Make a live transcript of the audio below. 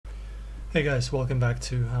Hey guys, welcome back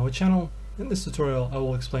to our channel. In this tutorial I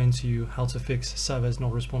will explain to you how to fix servers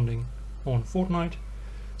not responding on Fortnite.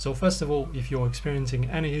 So first of all, if you're experiencing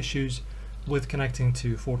any issues with connecting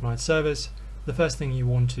to Fortnite servers, the first thing you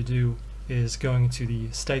want to do is going to the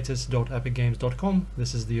status.epicgames.com.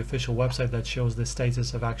 This is the official website that shows the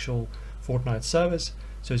status of actual Fortnite servers.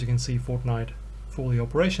 So as you can see, Fortnite fully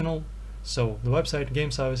operational. So the website,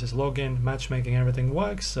 game services, login, matchmaking, everything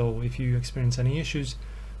works. So if you experience any issues,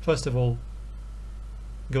 first of all,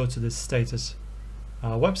 go to this status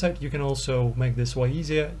website. You can also make this way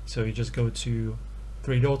easier. So you just go to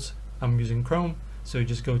three dots. I'm using Chrome. So you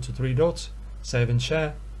just go to three dots, save and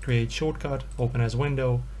share, create shortcut, open as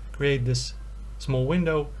window, create this small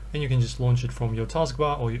window, and you can just launch it from your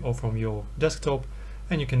taskbar or from your desktop,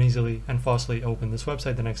 and you can easily and fastly open this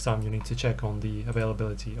website the next time you need to check on the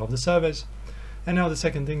availability of the servers. And now the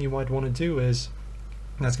second thing you might want to do is,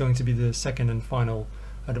 that's going to be the second and final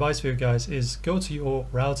advice for you guys, is go to your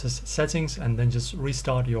router's settings and then just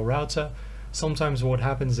restart your router. Sometimes what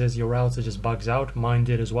happens is your router just bugs out, mine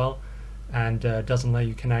did as well, and doesn't let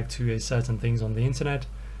you connect to certain things on the internet.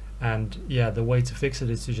 And yeah, the way to fix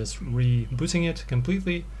it is to just rebooting it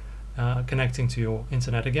completely, connecting to your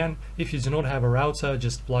internet again. If you do not have a router,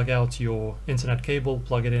 just plug out your internet cable,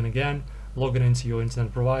 plug it in again, log it into your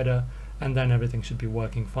internet provider, and then everything should be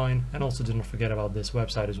working fine. And also do not forget about this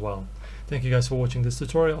website as well. Thank you guys for watching this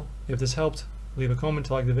tutorial. If this helped, leave a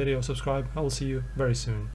comment, like the video, subscribe. I will see you very soon.